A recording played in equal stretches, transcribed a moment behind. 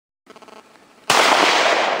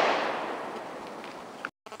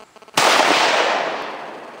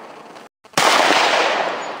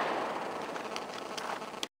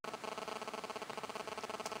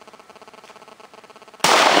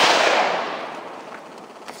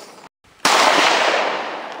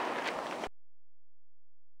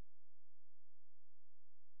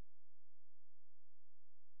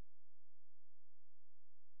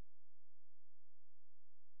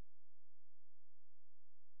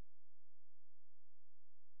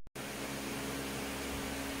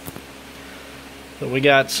So we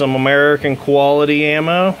got some American quality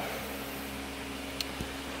ammo.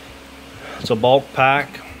 It's a bulk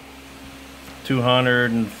pack,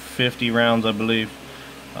 250 rounds, I believe.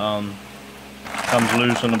 Comes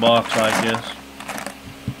loose in the box like this.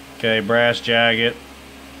 Okay, brass jacket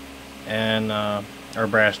and or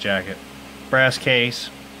brass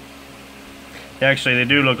case. Actually, they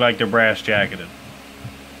do look like they're brass jacketed.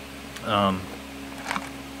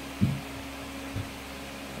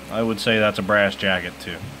 I would say that's a brass jacket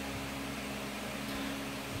too.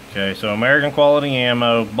 Okay, so American quality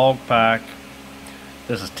ammo, bulk pack.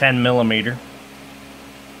 This is 10mm.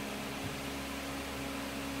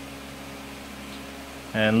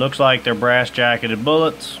 And looks like they're brass jacketed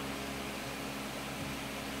bullets.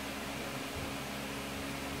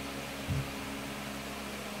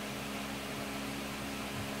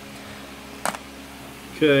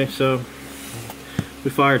 Okay, so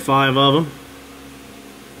we fired 5 of them.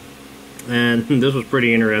 And this was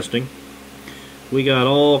pretty interesting. We got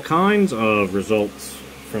all kinds of results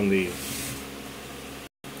from these.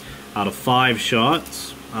 Out of 5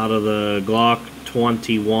 shots, out of the Glock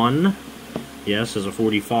 21, yes, is a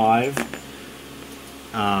 45,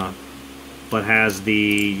 but has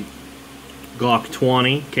the Glock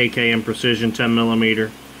 20 KKM Precision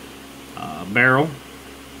 10mm barrel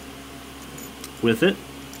with it.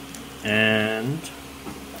 And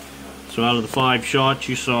so out of the 5 shots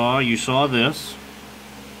you saw this.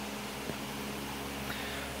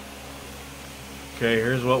 Okay,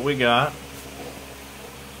 here's what we got.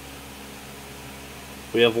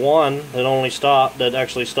 We have one that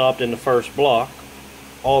actually stopped in the first block.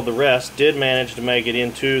 All the rest did manage to make it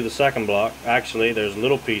into the second block. Actually, there's a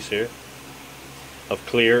little piece here of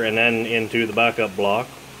clear, and then into the backup block.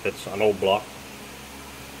 It's an old block.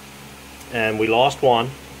 And we lost one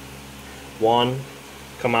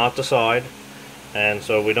come out the side, and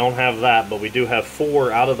so we don't have that, but we do have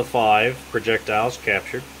 4 out of the 5 projectiles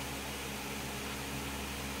captured.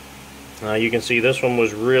 You can see this one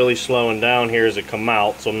was really slowing down here as it come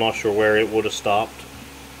out, so I'm not sure where it would have stopped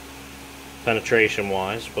penetration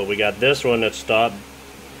wise, but we got this one that stopped.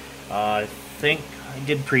 I think I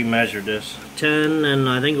did pre-measure this, 10, and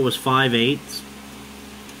I think it was 5/8,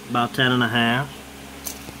 about 10.5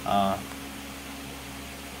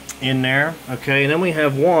 in there. Okay, and then we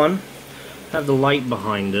have one, have the light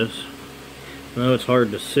behind us. I know it's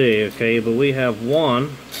hard to see, okay, but we have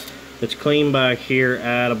one that's clean back here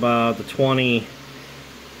at about the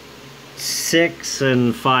 26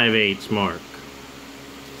 and 5/8 mark.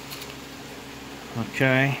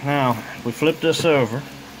 Okay, now if we flip this over,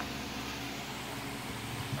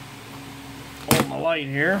 hold my light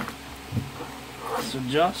here, let's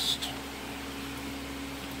adjust.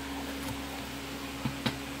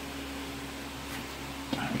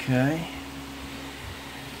 Okay,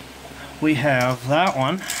 we have that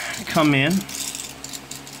one come in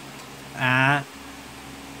at,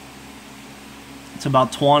 it's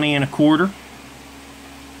about 20 1/4,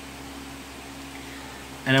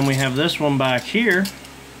 and then we have this one back here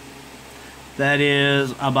that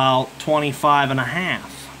is about 25.5.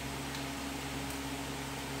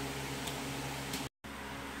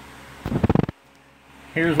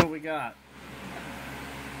 Here's what we got.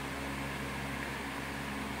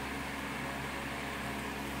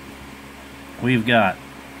 We've got,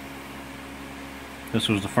 this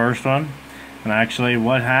was the first one, and actually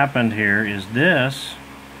what happened here is this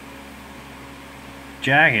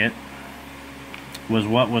jacket was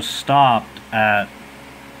what was stopped at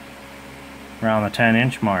around the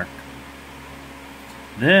 10-inch mark.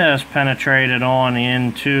 This penetrated on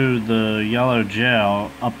into the yellow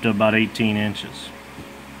gel up to about 18 inches.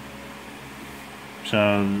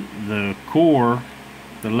 So the core,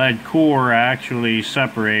 the lead core, actually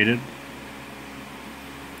separated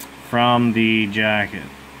from the jacket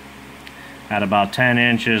at about 10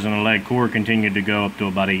 inches, and the lead core continued to go up to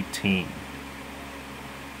about 18.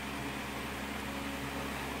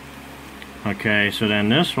 Okay, so then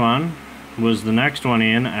this one was the next one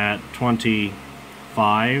in at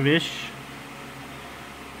 25-ish.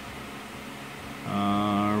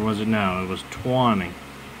 Or was it? No, it was 20.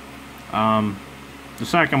 The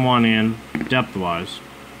second one in, depth-wise,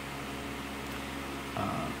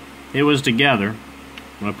 it was together.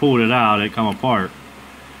 When I pulled it out, it come apart.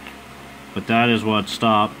 But that is what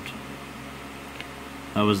stopped.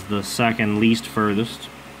 That was the second least furthest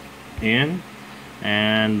in.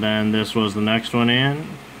 And then this was the next one in.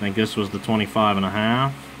 I think this was the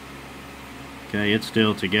 25.5. Okay, it's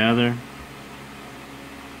still together.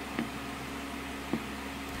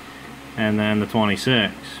 And then the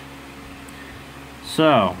 26.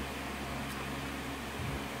 So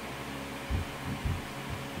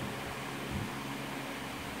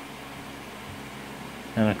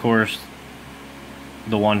course,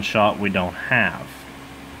 the one shot we don't have.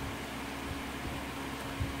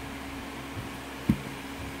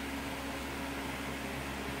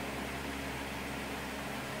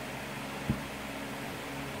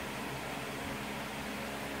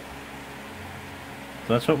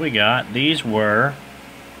 So that's what we got. These were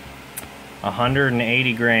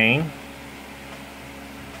 180 grain.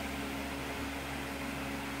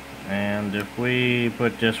 And if we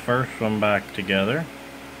put this first one back together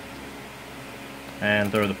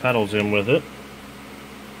and throw the pedals in with it,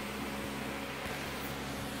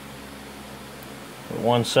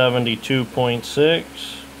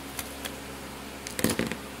 172.6.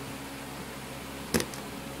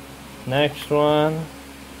 Next one,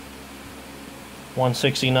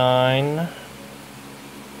 169.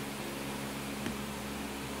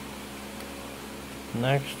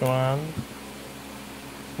 Next one,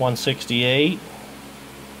 168.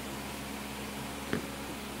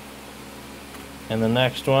 And the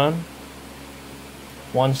next one,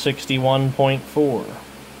 161.4.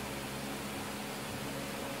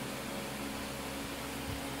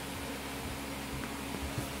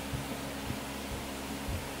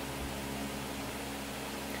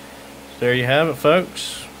 There you have it,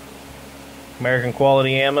 folks. American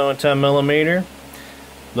quality ammo in 10mm.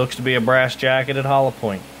 Looks to be a brass jacketed hollow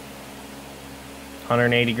point.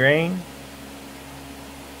 180 grain.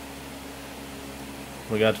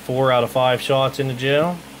 We got 4 out of 5 shots in the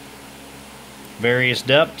gel. Various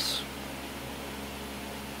depths.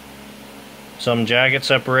 Some jagged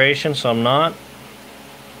separation, some not.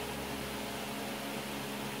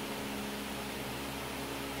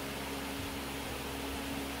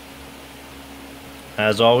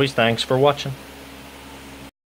 As always, thanks for watching.